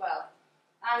site as well.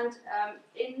 And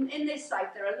in this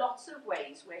site, there are lots of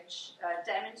ways which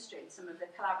demonstrate some of the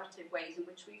collaborative ways in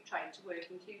which we've tried to work,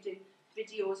 including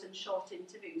videos and short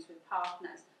interviews with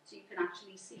partners, so you can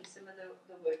actually see some of the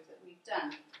work that we've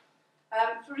done.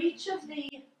 For each of the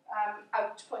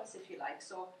outputs, if you like,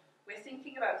 so we're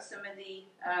thinking about some of the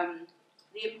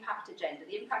impact agenda.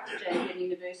 The impact agenda in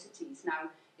universities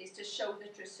now is to show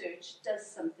that research does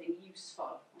something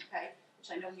useful, okay,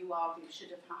 which I know you argue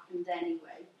should have happened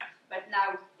anyway, but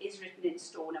now is written in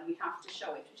stone and we have to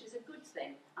show it, which is a good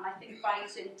thing, and I think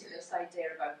buys into this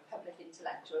idea about public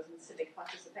intellectuals and civic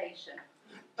participation.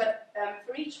 But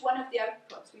for each one of the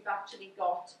outputs, we've actually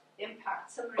got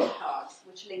impact summary cards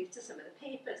which link to some of the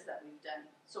papers that we've done.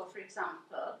 So for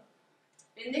example,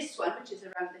 in this one, which is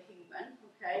around the human,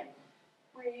 okay,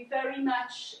 we very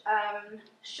much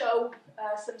show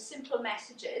some simple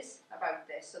messages about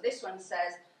this. So this one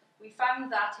says, we found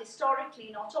that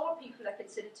historically not all people are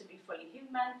considered to be fully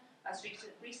human, as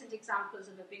recent examples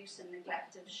of abuse and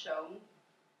neglect have shown.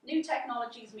 New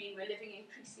technologies mean we're living in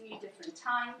increasingly different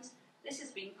times. This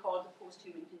has been called the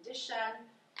post-human condition.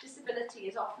 Disability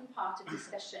is often part of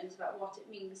discussions about what it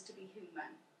means to be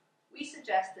human. We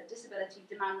suggest that disability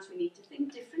demands we need to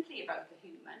think differently about the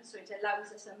human, so it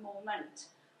allows us a moment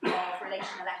of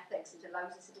relational ethics, it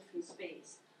allows us a different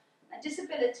space. And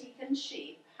disability can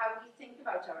shape how we think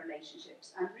about our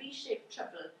relationships and reshape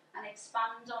trouble and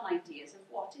expand on ideas of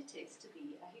what it is to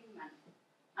be a human.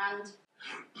 And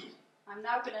I'm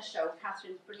now going to show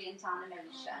Catherine's brilliant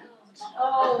animation.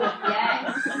 Oh,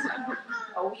 yes.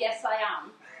 Oh, yes, I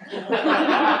am.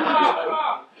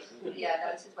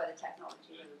 Yeah, this is where the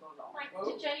technology will go along. Thanks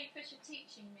to Jenny Fisher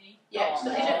teaching me. Yeah, so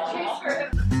they don't choose for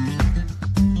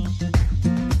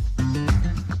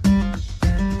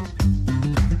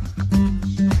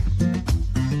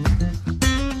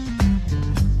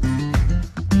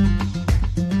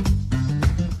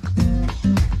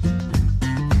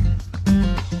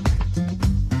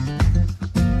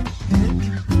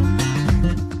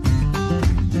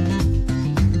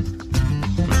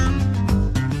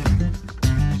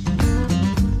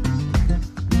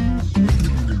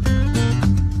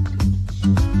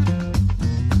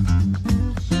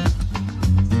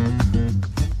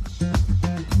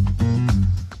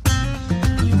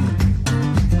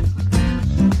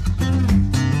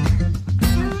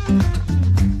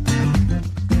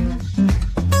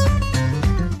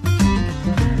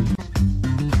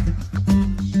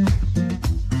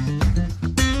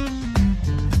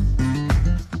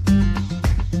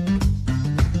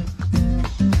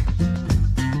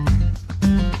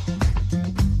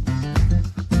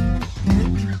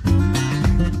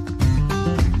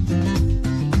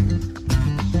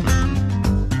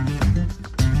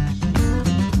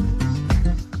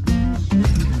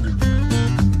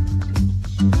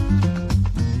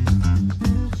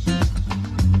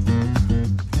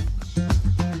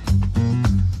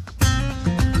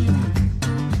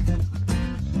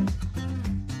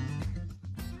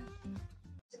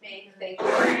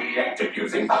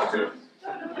using how to.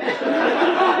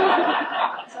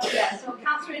 So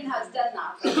Catherine has done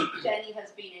that, but Jenny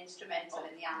has been instrumental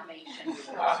in the animation.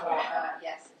 So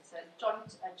yes, it's a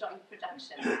joint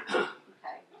production.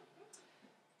 Okay.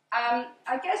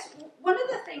 I guess one of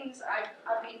the things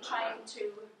I've been trying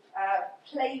to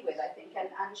play with, I think,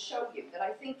 and show you that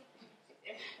I think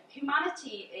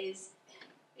humanity is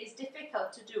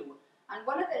difficult to do. And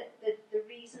one of the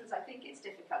reasons I think it's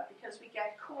difficult because we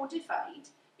get codified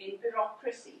in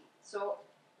bureaucracy. So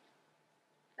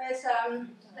there's a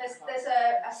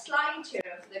slide here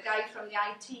of the guy from the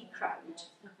IT crowd,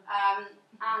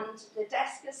 and the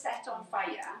desk is set on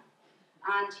fire,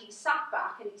 and he sat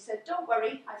back and he said, "Don't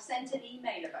worry, I've sent an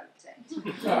email about it."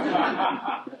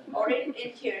 Or in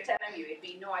here at MMU, it'd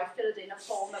be, "No, I filled in a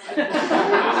form about it,"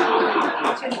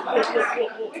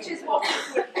 which is what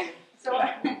it would be. So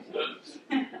I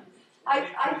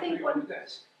think what.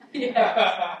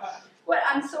 Yeah. Well,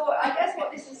 and so I guess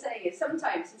what this is saying is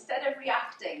sometimes instead of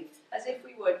reacting as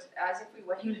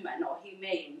were human or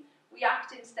humane. We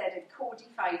act instead in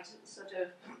codified, sort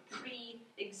of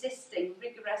pre-existing,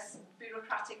 rigorous,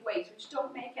 bureaucratic ways which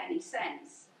don't make any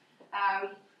sense.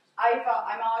 I'm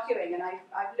arguing, and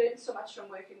I've learned so much from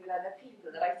working with other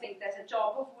people, that I think there's a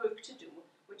job of work to do,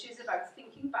 which is about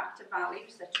thinking back to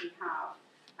values that we have,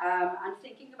 and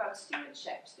thinking about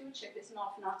stewardship. Stewardship isn't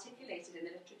often articulated in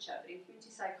the literature, but in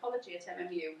community psychology at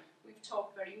MMU, we've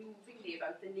talked very movingly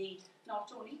about the need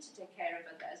not only to take care of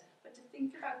others, but to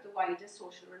think about the wider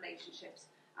social relationships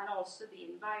and also the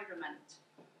environment.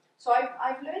 So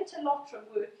I've learned a lot from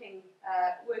working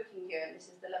here, and this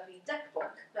is the lovely duck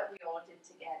book that we all did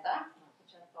together,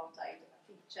 which I thought I'd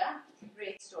feature. It's a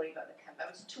great story about the cover.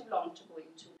 It's too long to go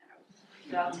into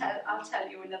now, but I'll tell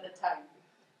you another time.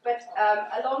 But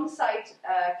alongside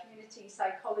community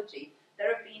psychology,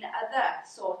 there have been other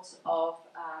sorts of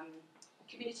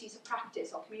communities of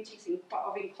practice or communities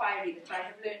of inquiry that I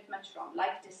have learned much from,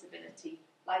 like disability,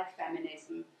 like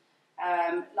feminism,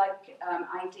 like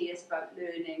ideas about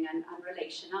learning and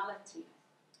relationality.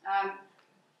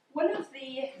 One of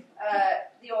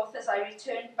the authors I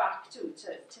returned back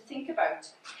to think about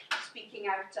speaking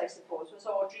out, I suppose, was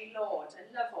Audre Lorde. I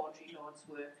love Audre Lorde's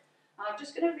work. I'm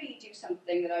just going to read you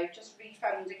something that I've just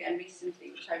refound again recently,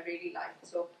 which I really like.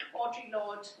 So Audre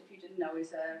Lorde, if you didn't know,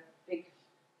 is a big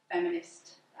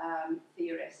feminist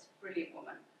theorist, brilliant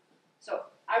woman. So,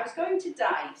 I was going to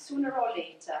die, sooner or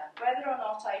later, whether or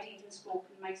not I'd even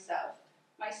spoken myself.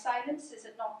 My silences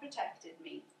had not protected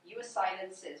me. Your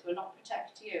silences will not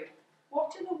protect you.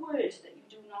 What are the words that you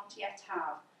do not yet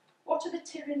have? What are the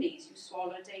tyrannies you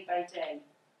swallow day by day?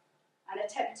 And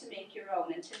attempt to make your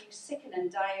own until you sicken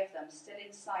and die of them, still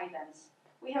in silence.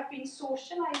 We have been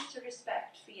socialised to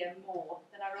respect fear more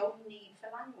than our own need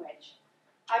for language.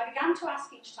 I began to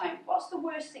ask each time, what's the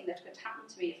worst thing that could happen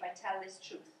to me if I tell this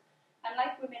truth? And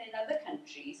like women in other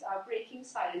countries, our breaking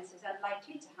silence is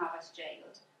unlikely to have us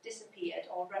jailed, disappeared,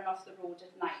 or run off the road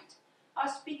at night. Our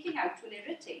speaking out will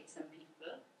irritate some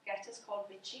people, get us called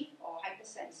bitchy or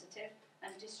hypersensitive,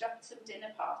 and disrupt some dinner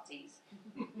parties.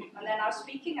 And then our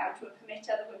speaking out will permit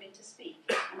other women to speak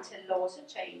until laws are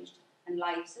changed and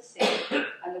lives are saved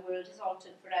and the world is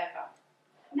altered forever.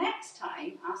 Next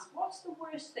time, ask what's the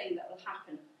worst thing that will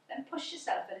happen, then push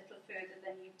yourself a little further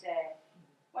than you dare.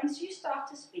 Once you start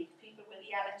to speak, people will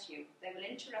yell at you, they will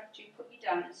interrupt you, put you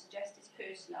down and suggest it's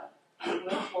personal, and the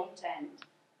world won't end.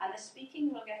 And the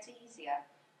speaking will get easier,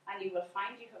 and you will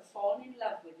find you have fallen in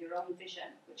love with your own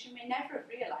vision, which you may never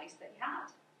have realised that you had.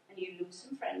 And you lose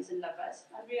some friends and lovers,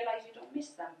 and realise you don't miss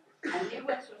them. And new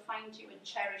ones will find you and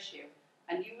cherish you.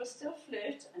 And you will still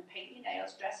flirt and paint your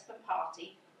nails, dress for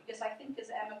party, because I think, as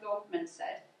Emma Goldman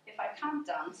said, if I can't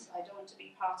dance, I don't want to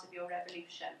be part of your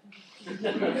revolution.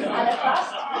 and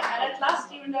at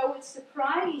last you know with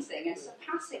surprising and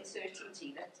surpassing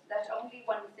certainty that only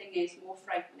one thing is more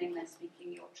frightening than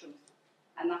speaking your truth,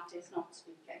 and that is not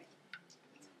speaking.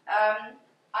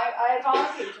 I've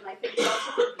argued, and I think lots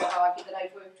of people have argued that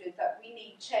I've worked with, that we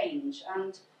need change.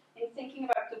 And in thinking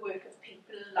about the work of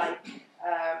people like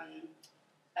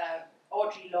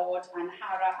Audre Lorde and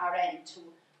Hannah Arendt,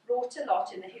 who wrote a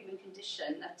lot in The Human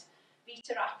Condition, that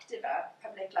Vita Activa,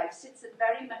 public life, sits at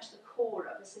very much the core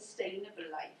of a sustainable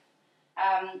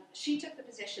life. She took the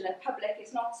position that public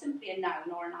is not simply a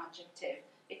noun or an adjective,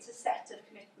 it's a set of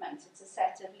commitments, it's a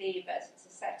set of labours, it's a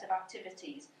set of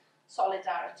activities,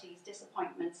 solidarities,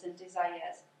 disappointments and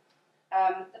desires.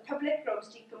 The public grows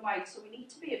deep and wide, so we need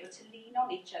to be able to lean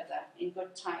on each other in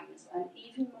good times, and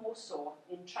even more so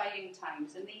in trying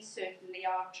times, and these certainly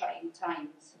are trying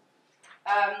times.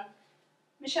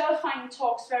 Michelle Fine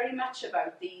talks very much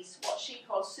about these, what she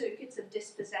calls circuits of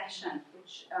dispossession,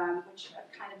 which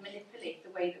kind of manipulate the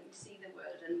way that we see the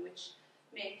world and which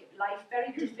make life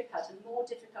very difficult and more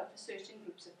difficult for certain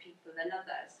groups of people than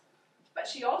others. But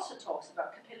she also talks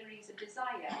about capillaries of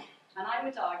desire, and I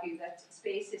would argue that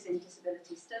spaces in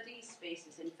disability studies,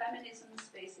 spaces in feminism,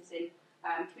 spaces in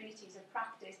communities of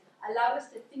practice allow us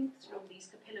to think through these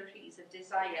capillaries of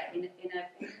desire in a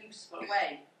useful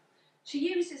way. She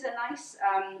uses a nice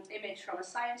image from a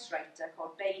science writer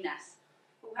called Bayness,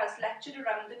 who has lectured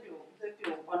around the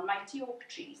globe on mighty oak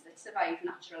trees that survive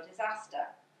natural disaster.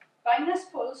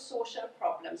 Bayness pulls social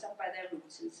problems up by their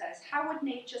roots and says, how would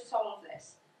nature solve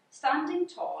this? Standing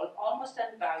tall, almost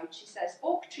unbound, she says,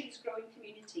 oak trees grow in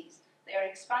communities. They are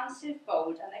expansive,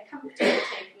 bold, and they're comfortable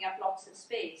taking up lots of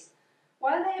space.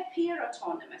 While they appear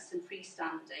autonomous and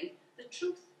freestanding, the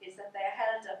truth is that they are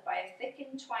held up by a thick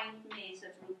entwined maze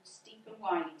of roots, deep and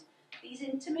wide. These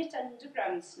intimate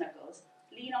underground snuggles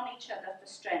lean on each other for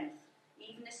strength,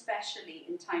 even especially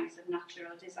in times of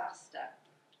natural disaster.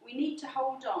 we need to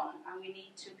hold on and we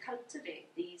need to cultivate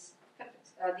these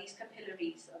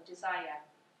capillaries of desire.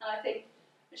 And I think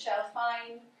Michelle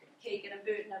Fine, Kagan and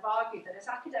Burton have argued that as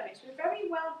academics we're very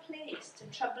well placed to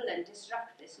trouble and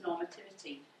disrupt this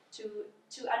normativity,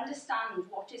 to understand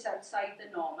what is outside the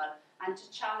normal and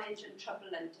to challenge and trouble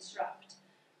and disrupt.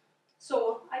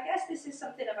 So I guess this is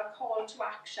something of a call to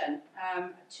action,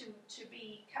 to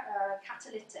be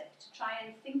catalytic, to try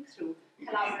and think through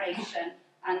collaboration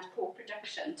and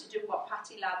co-production, to do what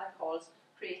Patty Lather calls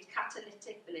create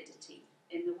catalytic validity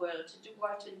in the world, to do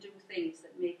out and do things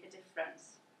that make a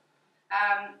difference.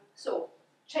 So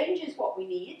change is what we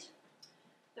need.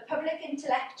 The public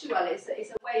intellectual is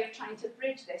a way of trying to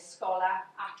bridge this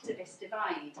scholar-activist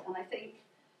divide, and I think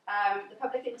the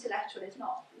public intellectual is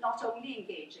not only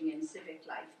engaging in civic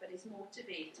life, but is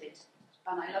motivated,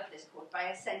 and I love this quote, by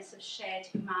a sense of shared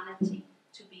humanity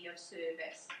to be of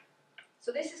service.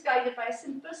 So this is guided by a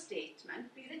simple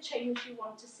statement: be the change you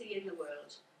want to see in the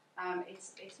world.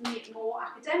 It's made more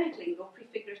academic lingo,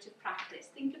 prefigurative practice.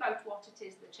 Think about what it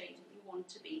is, the change that you want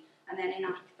to be, and then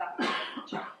enact that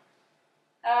change.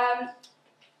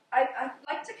 I'd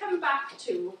like to come back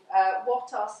to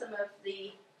what are some of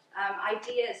the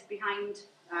ideas behind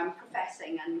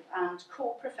professing and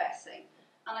co-professing.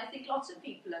 And I think lots of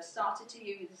people have started to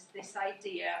use this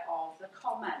idea of the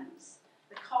commons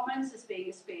as being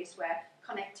a space where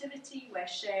connectivity, where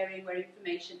sharing, where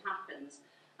information happens.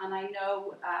 And I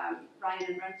know Ryan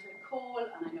and Brunswick Cole,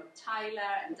 and I know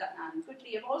Tyler and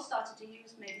Goodley have all started to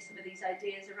use maybe some of these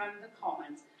ideas around the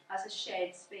commons as a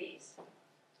shared space.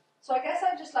 So I guess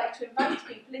I'd just like to invite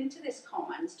people into this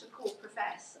commons to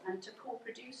co-profess and to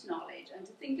co-produce knowledge and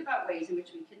to think about ways in which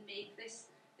we can make this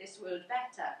world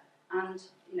better. And,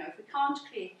 you know, if we can't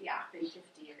create the app in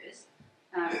 50 years,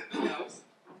 who knows,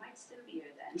 I might still be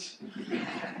here then,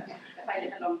 if I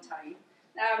live a long time.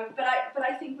 But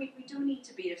I think we do need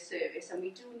to be of service, and we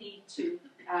do need to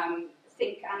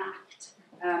think and act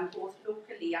both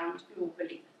locally and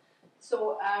globally.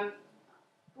 So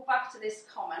go back to this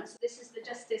common. So this is the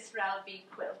Justice for LB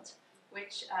quilt,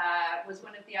 which was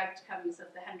one of the outcomes of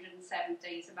the 107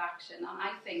 days of action, and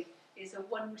I think is a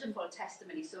wonderful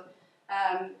testimony. So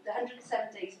the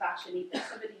 107 days of action,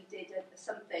 somebody did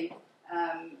something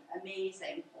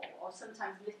amazing, or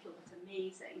sometimes little but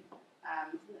amazing.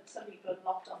 Some people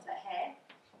lopped off their hair,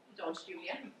 George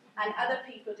Julian, and other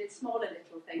people did smaller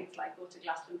little things like go to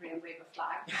Glastonbury and wave a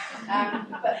flag.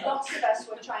 But lots of us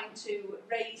were trying to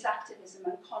raise activism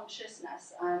and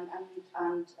consciousness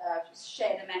and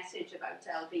share the message about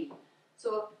LB.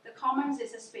 So the Commons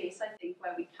is a space, I think,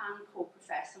 where we can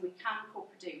co-profess and we can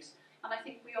co-produce, and I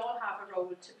think we all have a role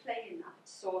to play in that.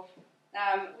 So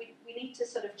we need to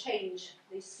sort of change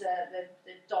this,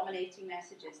 the dominating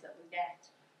messages that we get.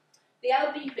 The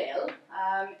LB bill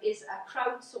is a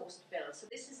crowdsourced bill. So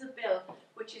this is a bill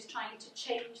which is trying to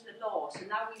change the law. So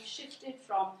now we've shifted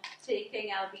from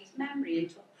taking LB's memory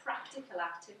into a practical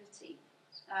activity.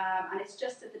 And it's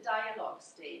just at the dialogue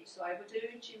stage. So I would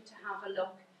urge you to have a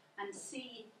look and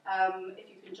see if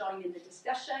you can join in the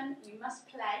discussion. You must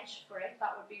pledge for it.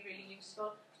 That would be really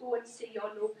useful. Go and see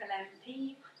your local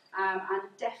MP and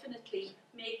definitely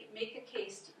make a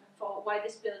case for why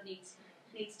this bill needs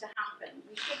to happen.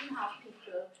 We shouldn't have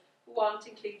people who aren't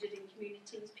included in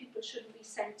communities. People shouldn't be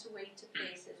sent away to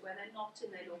places where they're not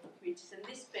in their local communities. And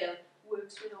this bill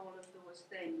works with all of those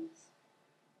things.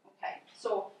 Okay,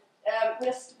 so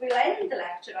we'll end the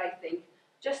lecture, I think,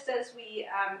 just as we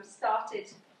started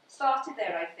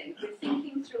there, I think, with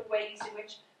thinking through ways in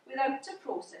which, without a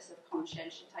process of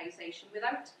conscientisation,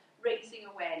 without raising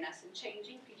awareness and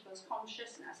changing people's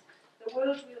consciousness, the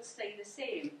world will stay the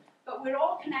same. But we're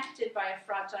all connected by a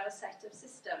fragile set of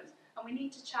systems, and we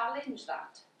need to challenge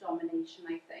that domination,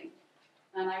 I think.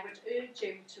 And I would urge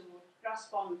you to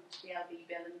grasp on the LB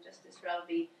bill and Justice for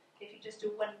LB if you just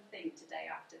do one thing today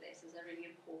after this is a really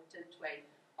important way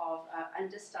of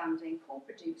understanding,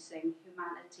 co-producing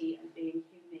humanity and being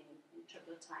humane in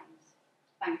troubled times.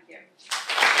 Thank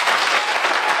you.